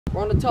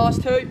We're on to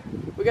task 2.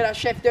 We got our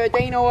chef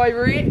Dino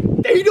over here.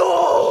 Dino!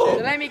 So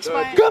let me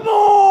explain. Come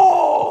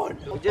on!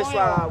 We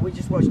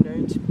just watched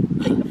Noons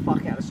beat the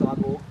fuck out of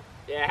Cyborg.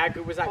 Yeah, how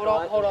good was that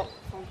guy? Hold up.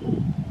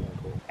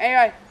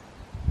 Anyway,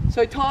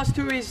 so task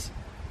 2 is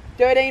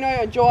Dino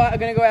and Jai are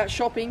going to go out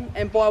shopping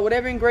and buy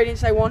whatever ingredients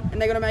they want, and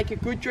they're going to make a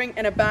good drink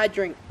and a bad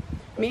drink.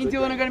 Me and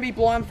Dylan are going to be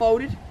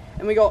blindfolded,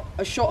 and we got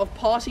a shot of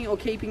passing or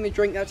keeping the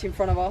drink that's in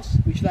front of us,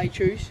 which they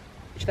choose,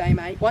 which they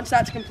make. Once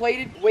that's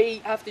completed,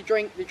 we have to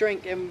drink the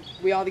drink, and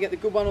we either get the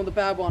good one or the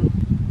bad one.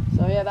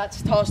 So yeah,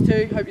 that's task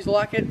 2. Hope you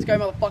like it. Let's go,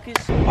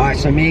 motherfuckers. Alright,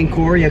 so me and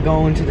Corey are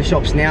going to the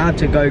shops now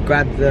to go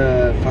grab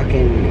the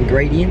fucking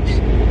ingredients.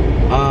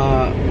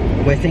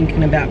 We're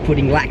thinking about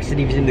putting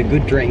laxatives in the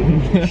good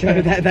drink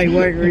so that they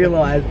won't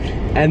realise.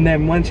 And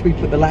then once we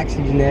put the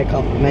laxatives in there,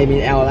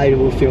 maybe an hour later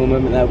we'll film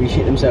them and they'll be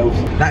shit themselves.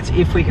 That's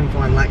if we can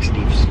find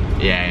laxatives.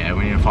 Yeah,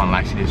 we need to find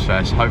laxatives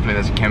first. Hopefully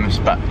there's a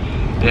chemist, but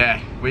yeah,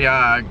 we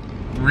are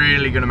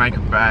really gonna make a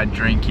bad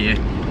drink here.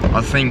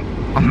 I'm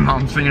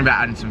thinking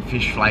about adding some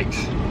fish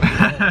flakes.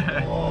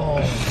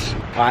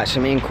 Alright, so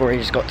me and Corey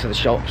just got to the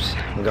shops.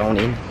 I'm going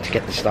in to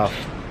get the stuff.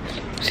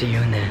 See you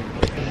in there.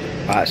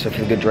 Alright, so for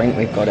the good drink,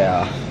 we've got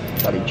our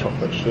bloody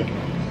chocolate shit.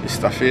 This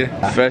stuff here,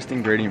 first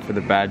ingredient for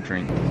the bad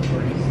drink.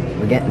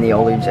 We're getting the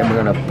olives and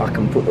we're gonna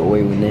fucking put the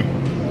oil in there.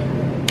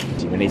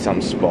 We need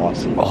something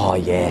spicy. Oh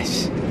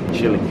yes.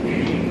 Chili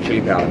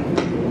powder.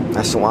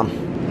 That's the one.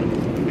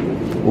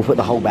 We'll put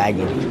the whole bag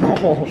in.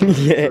 Oh.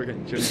 Yeah.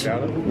 Chili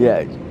powder?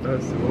 Yeah.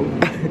 First of all.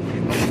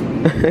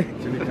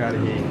 Chili powder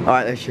here.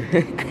 Alright, that's true.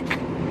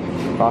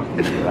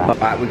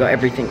 Alright, we got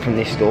everything from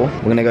this store.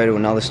 We're gonna go to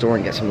another store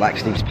and get some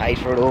laxatives. Paid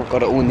for it all.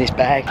 Got it all in this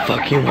bag.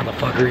 Fuck you,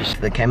 motherfuckers.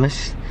 The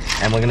chemist.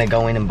 And we're gonna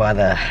go in and buy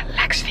the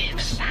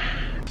laxatives.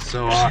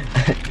 So,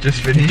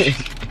 just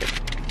finished.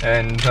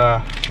 And,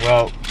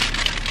 well,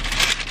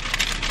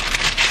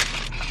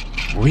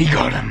 we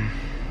got them.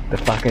 The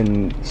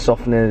fucking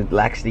softener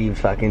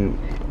laxative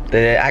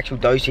the actual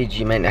dosage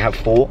you meant to have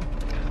 4.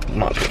 You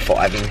might put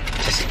 5 in,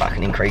 just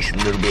fucking increase it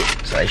a little bit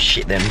so they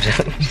shit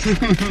themselves.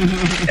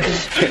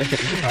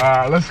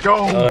 Let's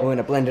go. We're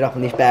gonna blend it up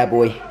in this bad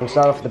boy. We'll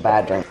start off with the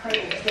bad drink.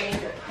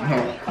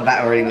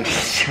 That already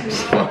looks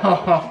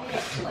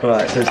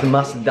Alright, so is the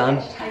mustard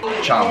done?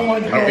 Chum.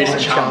 A bit of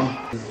chum.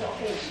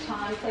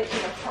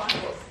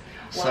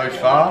 So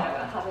far,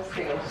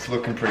 it's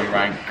looking pretty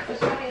rank.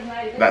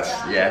 That's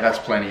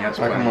plenty. That's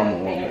plenty.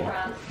 One more.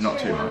 Not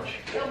too much.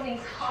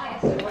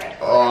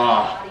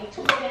 Oh,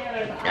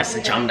 That's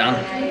the chum done.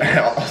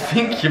 I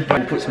think you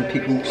Put some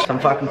pickles, some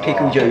fucking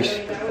pickle juice.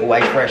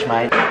 Always fresh,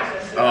 mate.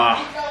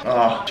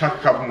 chuck a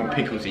couple more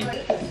pickles in.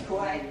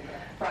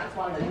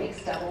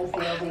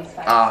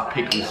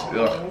 Pickles.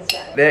 Ugh.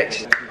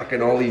 Next,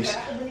 fucking olives.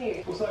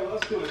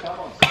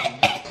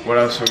 What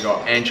else we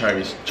got?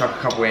 Anchovies. Chuck a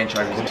couple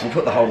anchovies. You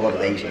put the whole lot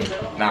of these in.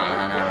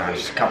 No,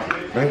 just a couple.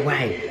 No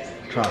way.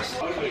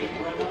 Trust.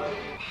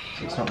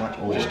 It's not much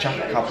oil. Just chuck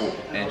a couple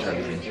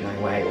anchovies in.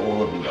 No way,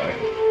 all of them though.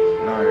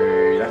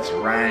 No, that's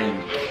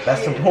rank.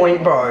 That's the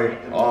point, bro.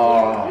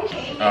 Oh,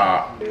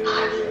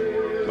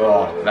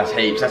 that's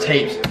heaps.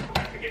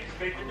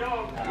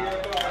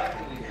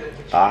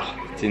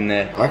 It's in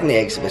there. I reckon the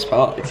egg's the best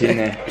part. It's in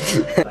there.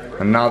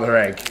 Another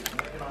egg.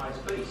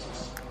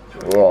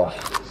 Oh.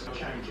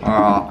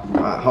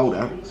 Alright, hold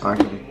on.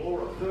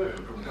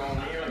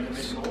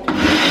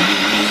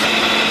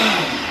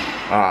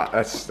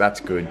 That's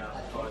good.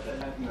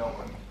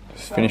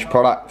 Finished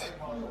product.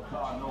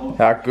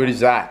 How good is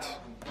that?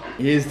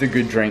 Here's the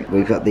good drink.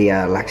 We've got the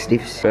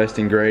laxatives. First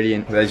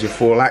ingredient. There's your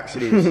 4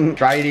 laxatives.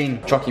 Straight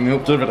in. Chalky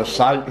milk, a bit of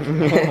salt.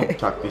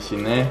 Chuck this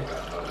in there.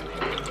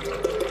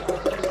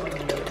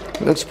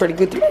 Looks pretty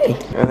good to me.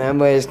 And then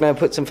we're just gonna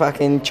put some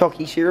fucking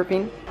chalky syrup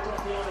in.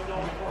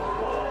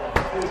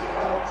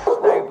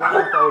 Stay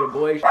blindfolded,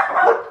 boys.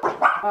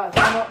 Alright,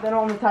 so they're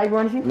not on the table or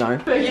anything? No.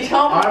 But you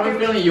can't I have a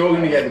feeling you're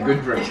going to get the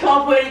good drink. You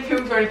can't put any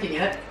pills or anything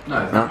in it.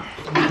 No.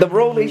 The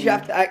rule is you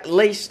have to at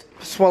least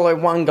swallow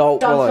 1 gulp.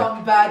 Done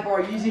something bad, bro.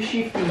 Use a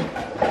shifty.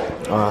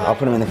 I'll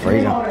put them in the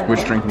freezer.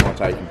 Which drink am I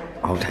taking?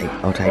 I'll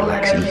take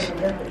laxatives.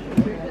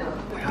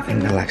 I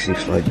think the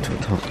laxatives floated to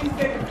the top.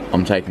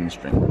 I'm taking this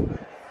drink.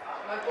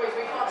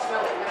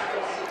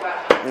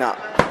 No.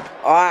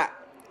 Alright.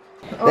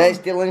 There's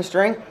Dylan's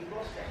drink.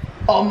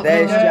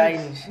 There's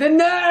James. The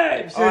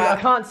nerves! Right. I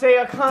can't see,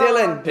 I can't.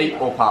 Dylan.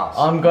 Keep or pass?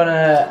 I'm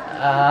gonna,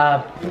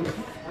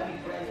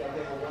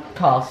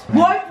 pass.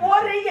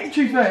 Why did he get to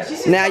choose first?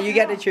 This is Now you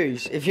get to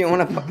choose if you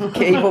want to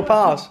keep or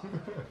pass.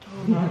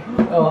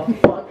 Oh,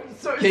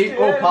 fuck. Keep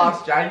or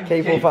pass, James?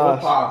 Keep or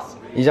pass.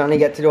 You only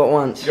get to do it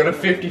once. You got a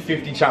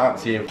 50-50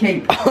 chance here.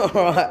 Keep.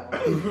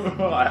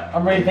 Alright.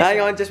 I'm ready. Hang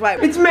on, just wait.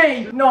 It's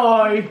me!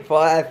 No!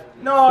 5,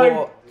 No.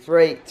 4,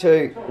 3,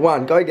 2,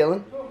 1. Go,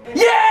 Dylan.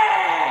 Yeah!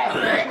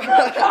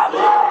 Come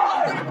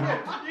on!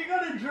 You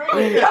gotta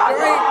drink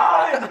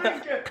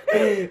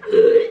it!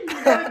 You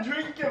gotta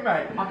drink it,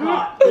 mate.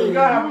 You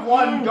gotta have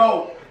 1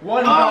 gulp.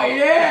 1 gulp. Oh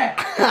yeah!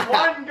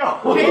 1 gulp.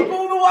 Keep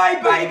all the way,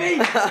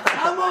 baby!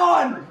 Come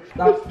on!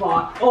 That's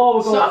fine. Oh,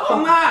 we're Suck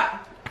on that!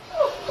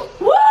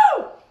 Woo!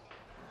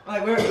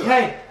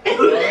 Hey.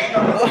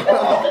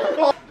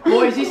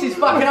 Boys, this is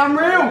fucking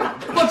unreal.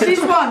 What's this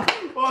one?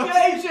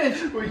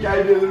 Jesus. We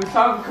gave you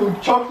something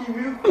called chalky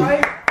milk,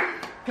 mate.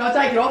 Can I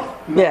take it off?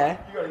 Yeah.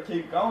 You gotta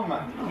keep going,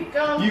 mate. Keep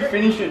going. You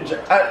finish it.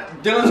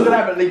 Dylan's gonna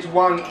have at least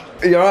one.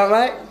 You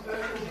alright,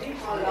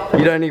 mate?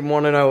 You don't even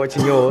want to know what's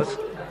in yours.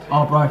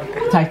 Oh, bro,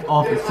 take it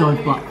off. It's so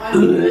fun.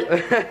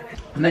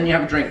 And then you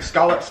have a drink.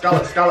 Scull it, scull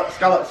it, scull it,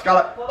 scull it, scull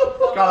it,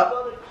 scull it.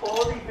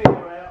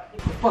 What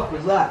the fuck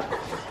was that?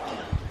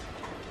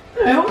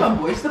 Hey, hold on,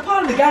 boys. The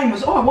part of the game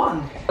was I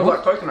won. It's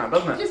like coconut,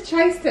 doesn't it? Just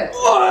chased it.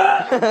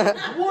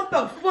 What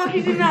the fuck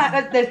is in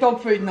that? There's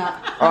dog food in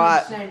that.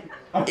 Alright.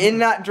 In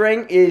that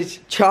drink is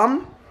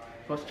chum.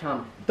 What's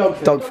chum? Dog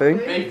food. Dog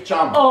food. Beef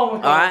chum. Oh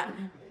my god.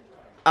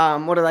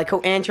 Alright. What are they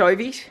called?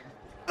 Anchovies.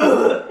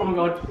 Oh my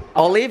god.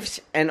 Olives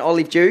and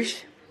olive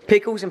juice.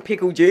 Pickles and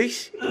pickle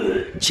juice.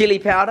 Chili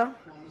powder.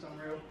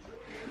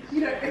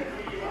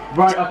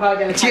 Right, I can't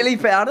get a Chili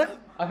powder.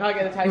 I can't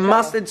get a taste.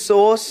 Mustard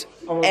sauce.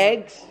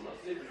 Eggs.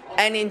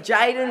 And in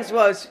Jaden's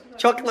was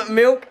chocolate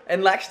milk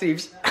and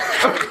laxatives.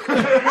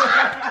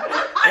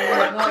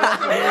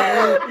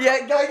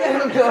 Yeah, go get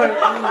them, go.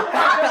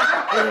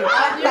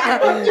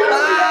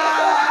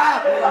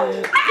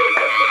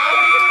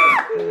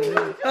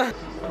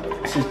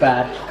 This is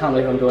bad. Can't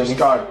believe I'm doing Just this.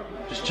 go.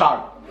 Just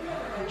chug.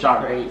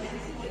 Chug.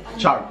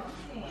 Chug.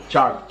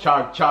 Chug.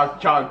 Chug.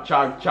 Chug. Chug.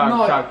 Chug. Chug.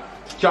 No. Chug.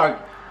 Chug.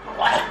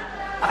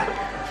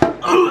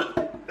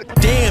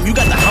 Damn, you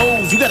got the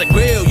hose, you got a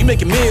grill, you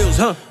making meals,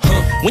 huh?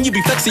 When you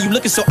be flexing, you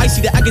looking so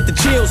icy that I get the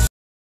chills.